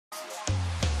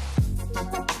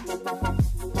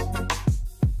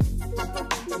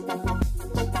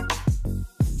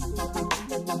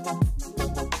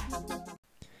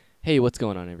Hey, what's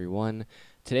going on, everyone?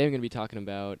 Today I'm going to be talking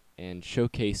about and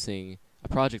showcasing a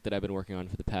project that I've been working on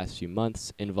for the past few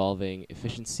months involving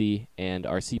efficiency and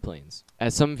RC planes.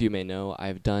 As some of you may know,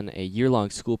 I've done a year-long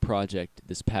school project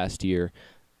this past year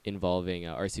involving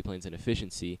RC planes and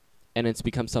efficiency, and it's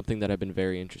become something that I've been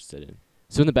very interested in.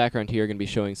 So in the background here, I'm going to be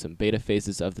showing some beta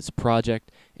phases of this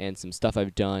project and some stuff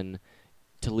I've done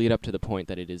to lead up to the point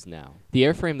that it is now. The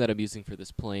airframe that I'm using for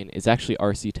this plane is actually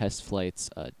RC Test Flight's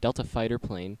Delta Fighter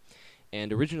plane,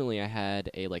 and originally I had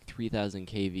a 3000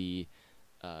 kV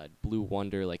Blue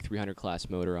Wonder 300 class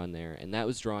motor on there, and that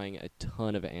was drawing a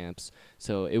ton of amps,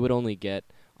 so it would only get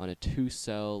on a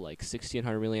 2-cell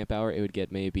 1600 milliamp hour, it would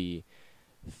get maybe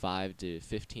 5 to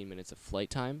 15 minutes of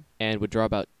flight time and would draw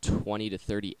about 20 to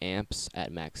 30 amps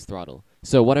at max throttle.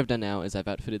 So what I've done now is I've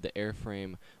outfitted the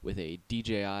airframe with a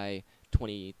DJI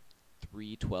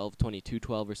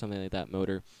 2212 or something like that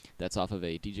motor that's off of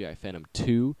a DJI Phantom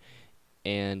 2,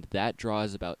 and that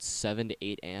draws about 7 to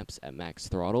 8 amps at max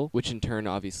throttle, which in turn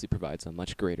obviously provides a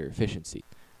much greater efficiency.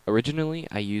 Originally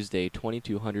I used a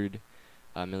 2200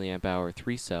 milliamp hour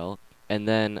 3-cell, and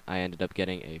then I ended up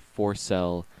getting a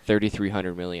 4-cell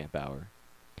 3300 milliamp hour.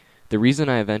 The reason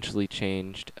I eventually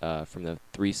changed from the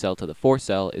 3-cell to the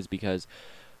 4-cell is because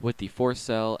with the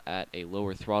 4-cell at a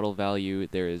lower throttle value,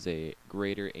 there is a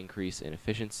greater increase in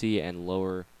efficiency and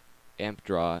lower amp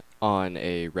draw on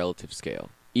a relative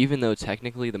scale. Even though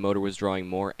technically the motor was drawing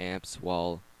more amps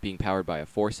while being powered by a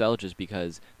 4-cell, just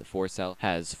because the 4-cell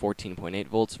has 14.8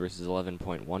 volts versus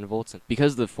 11.1 volts. And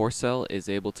because the 4-cell is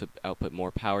able to output more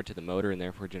power to the motor and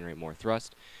therefore generate more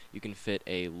thrust, you can fit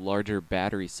a larger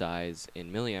battery size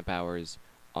in milliamp hours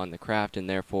on the craft and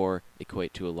therefore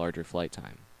equate to a larger flight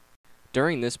time.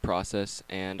 During this process,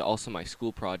 and also my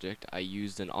school project, I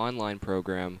used an online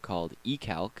program called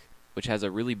ECALC, which has a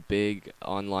really big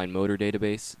online motor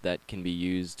database that can be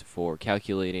used for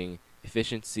calculating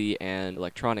efficiency and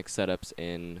electronic setups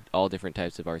in all different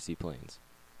types of RC planes.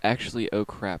 Actually, oh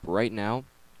crap, right now,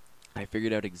 I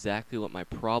figured out exactly what my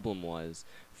problem was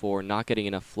for not getting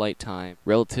enough flight time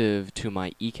relative to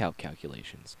my ECALC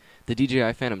calculations. The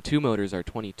DJI Phantom 2 motors are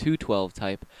 2212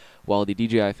 type, while the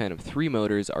DJI Phantom 3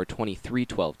 motors are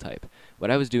 2312 type.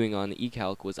 What I was doing on the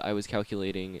ECALC was I was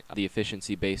calculating the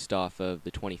efficiency based off of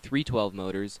the 2312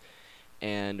 motors,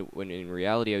 and when in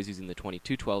reality I was using the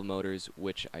 2212 motors,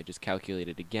 which I just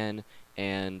calculated again,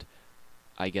 and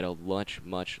I get a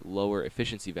much lower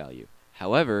efficiency value.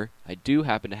 However, I do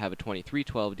happen to have a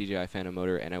 2312 DJI Phantom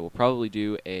motor, and I will probably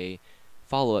do a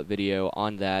follow-up video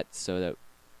on that so that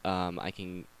I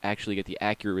can actually get the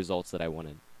accurate results that I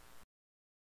wanted.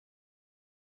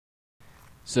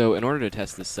 So in order to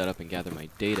test this setup and gather my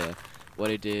data, what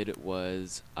I did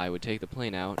was I would take the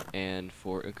plane out, and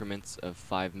for increments of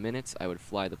 5 minutes I would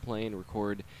fly the plane,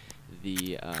 record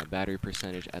the battery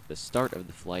percentage at the start of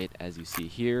the flight as you see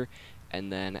here,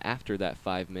 and then after that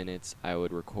 5 minutes I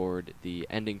would record the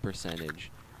ending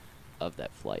percentage of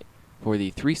that flight. For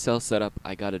the 3-cell setup,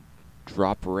 I got a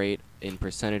drop rate in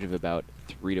percentage of about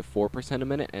 3 to 4% a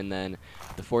minute, and then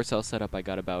the 4-cell setup I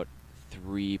got about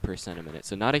 3% a minute.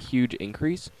 So not a huge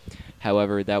increase.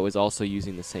 However, that was also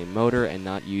using the same motor and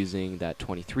not using that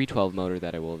 2312 motor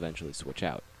that I will eventually switch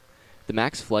out. The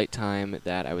max flight time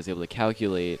that I was able to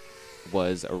calculate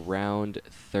was around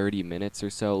 30 minutes or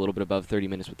so, a little bit above 30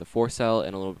 minutes with the 4-cell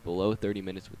and a little bit below 30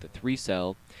 minutes with the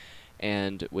 3-cell.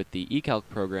 And with the ECALC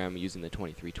program using the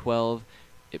 2312,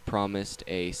 it promised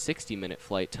a 60-minute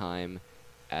flight time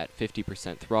at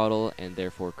 50% throttle and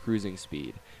therefore cruising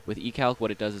speed. With ECALC,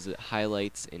 what it does is it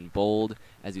highlights in bold,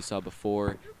 as you saw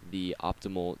before, the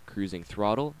optimal cruising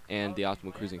throttle, and the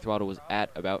optimal cruising throttle was at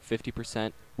about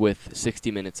 50% with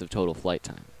 60 minutes of total flight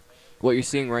time. What you're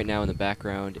seeing right now in the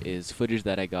background is footage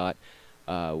that I got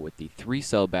with the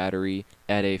 3-cell battery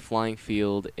at a flying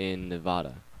field in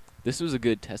Nevada. This was a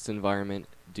good test environment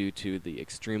due to the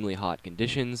extremely hot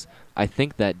conditions. I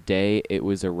think that day it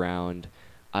was around,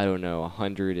 I don't know,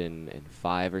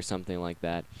 105 or something like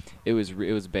that. It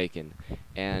was bacon,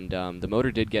 and the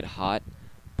motor did get hot,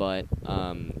 but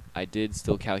I did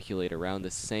still calculate around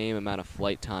the same amount of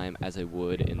flight time as I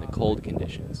would in the cold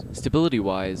conditions.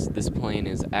 Stability-wise, this plane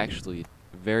is actually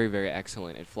very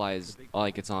excellent. It flies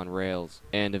like it's on rails,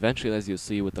 and eventually, as you'll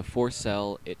see, with the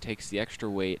 4-cell, it takes the extra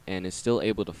weight and is still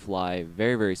able to fly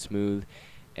very smooth,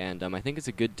 and I think it's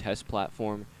a good test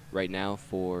platform right now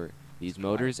for these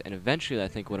motors, and eventually I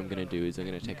think what I'm going to do is I'm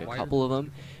going to take a couple of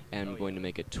them and I'm going to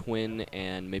make a twin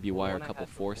and maybe wire a couple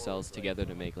 4 cells together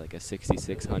to make like a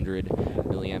 6600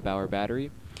 milliamp hour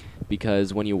battery,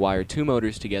 because when you wire 2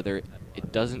 motors together,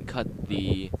 it doesn't cut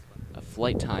the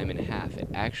flight time in half. It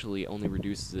actually only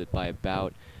reduces it by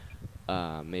about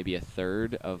maybe a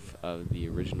third of the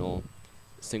original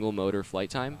single motor flight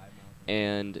time,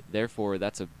 and therefore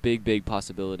that's a big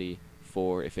possibility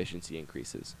for efficiency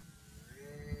increases.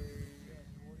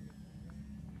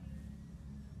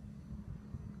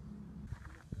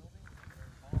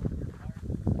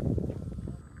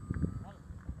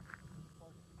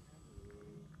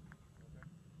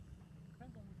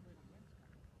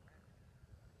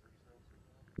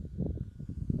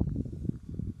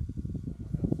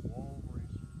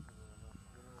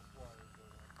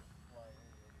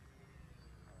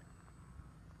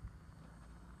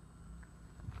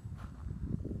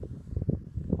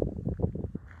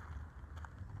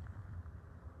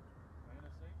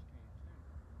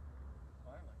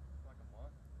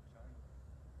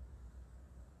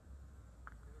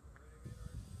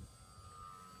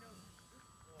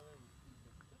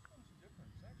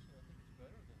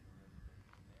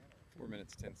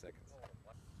 Minutes, 10 seconds.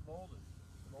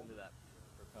 Into that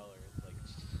propeller, it's like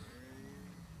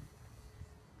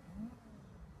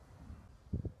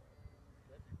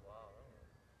wow.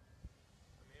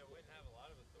 I mean, it wouldn't have a lot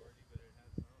of authority, but it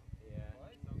has some. yeah.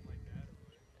 Something like that, it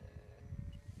would.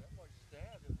 That might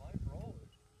stab, it might roll it.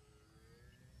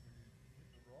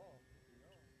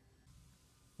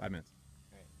 5 minutes.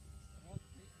 Alright.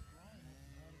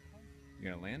 You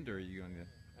gonna land or are you gonna?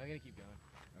 I'm gonna keep going.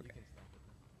 Okay. You can stop it.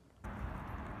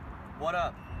 What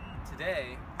up?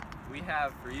 Today we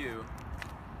have for you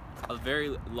a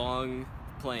very long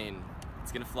plane.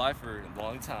 It's gonna fly for a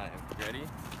long time. Ready? You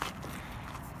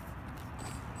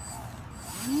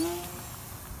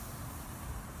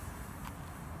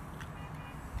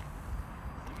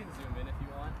can zoom in if you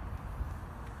want.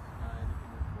 And you can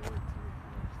move forward too if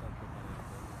you want. Just don't click on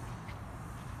anything.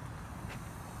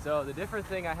 So the different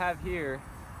thing I have here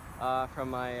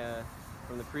from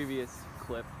the previous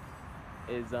clip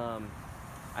is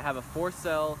I have a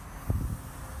 4-cell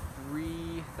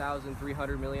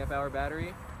 3,300 milliamp hour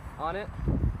battery on it.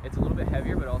 It's a little bit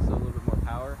heavier, but also a little bit more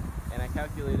power. And I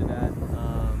calculated at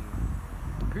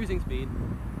cruising speed,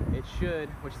 it should,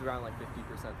 which is around like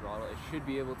 50% throttle, it should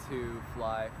be able to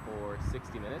fly for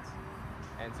 60 minutes.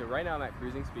 And so right now I'm at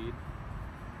cruising speed,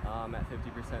 at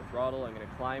 50% throttle. I'm gonna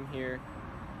climb here,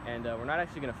 and we're not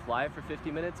actually gonna fly for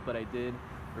 50 minutes, but I did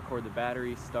record the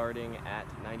battery starting at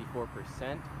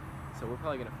 94%. So we're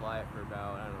probably gonna fly it for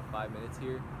about, I don't know, 5 minutes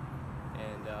here,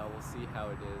 and we'll see how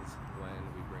it is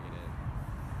when we bring it in.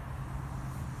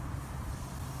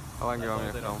 How long do you want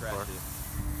me to film for?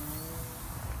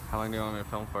 How long do you want me to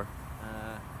film for?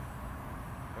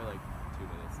 For like 2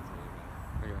 minutes, doesn't really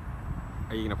matter. Okay.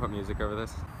 Are you gonna put music over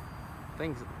this?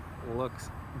 Things looks.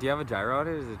 Do you have a gyro out,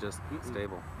 or is it just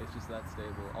stable? It's just that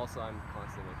stable. Also, I'm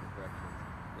constantly making corrections.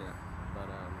 Yeah. But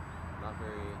not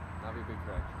very big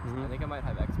corrections. I think I might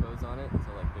have expos on it,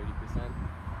 so like 30%.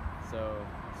 So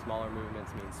smaller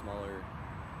movements mean smaller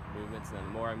movements, and then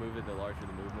the more I move it, the larger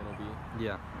the movement will be.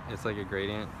 Yeah, it's like a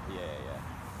gradient. Yeah.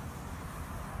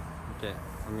 Okay,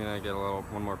 I'm gonna get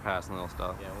one more pass and then I'll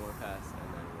stop. Yeah, one more pass, and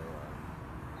then we'll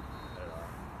cut it off.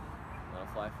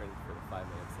 I'll fly for the 5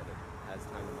 minutes that it has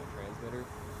time in my transmitter,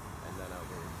 and then I'll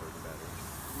go record the battery.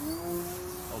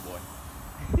 Oh boy.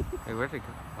 Hey, where'd it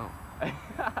go? Oh. Okay.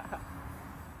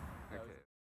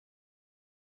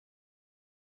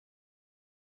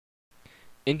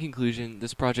 In conclusion,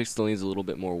 this project still needs a little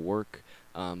bit more work,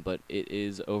 but it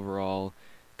is overall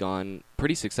gone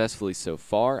pretty successfully so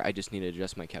far. I just need to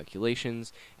adjust my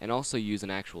calculations and also use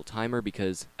an actual timer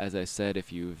because, as I said,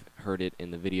 if you've heard it in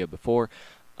the video before,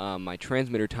 my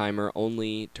transmitter timer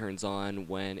only turns on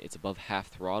when it's above half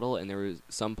throttle, and there was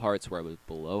some parts where I was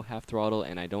below half throttle,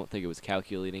 and I don't think it was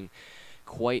calculating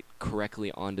quite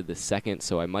correctly onto the second,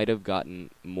 so I might have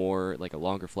gotten more, like a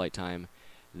longer flight time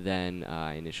than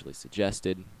I initially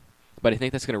suggested. But I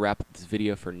think that's going to wrap up this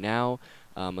video for now.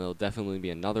 There'll definitely be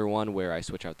another one where I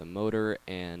switch out the motor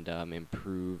and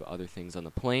improve other things on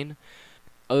the plane.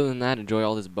 Other than that, enjoy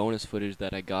all this bonus footage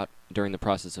that I got during the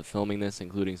process of filming this,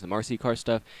 including some RC car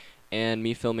stuff, and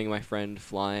me filming my friend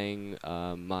flying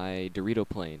my Dorito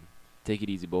plane. Take it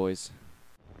easy, boys.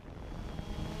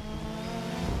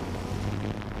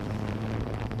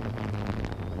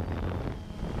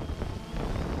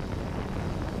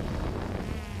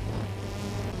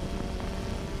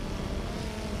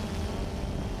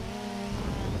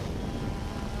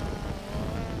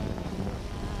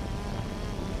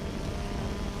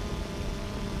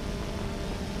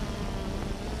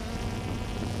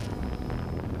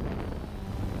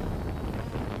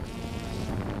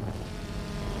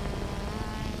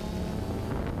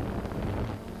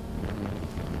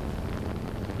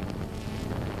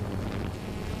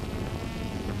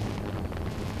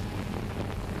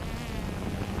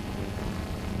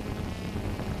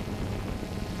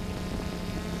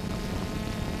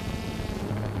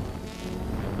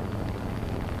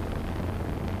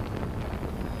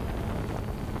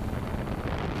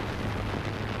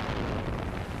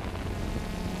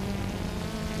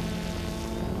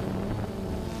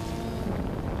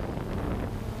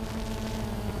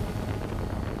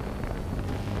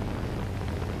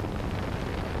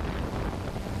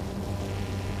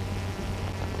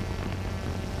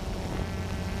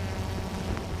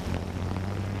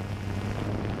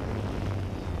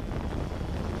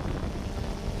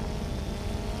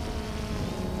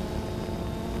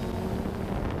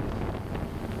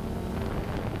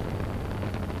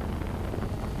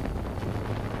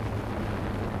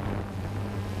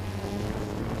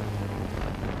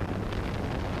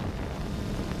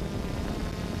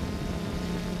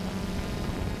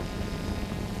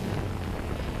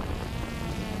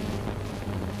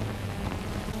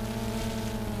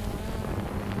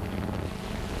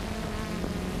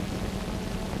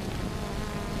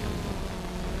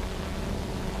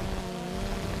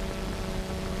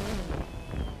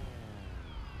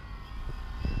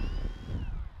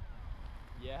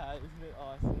 Yeah, isn't it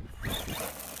awesome?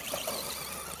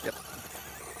 Yep.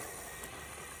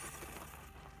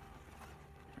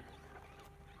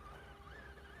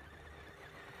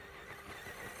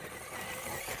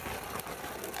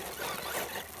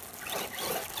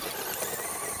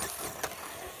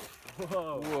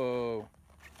 Whoa. Whoa.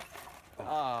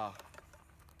 Ah.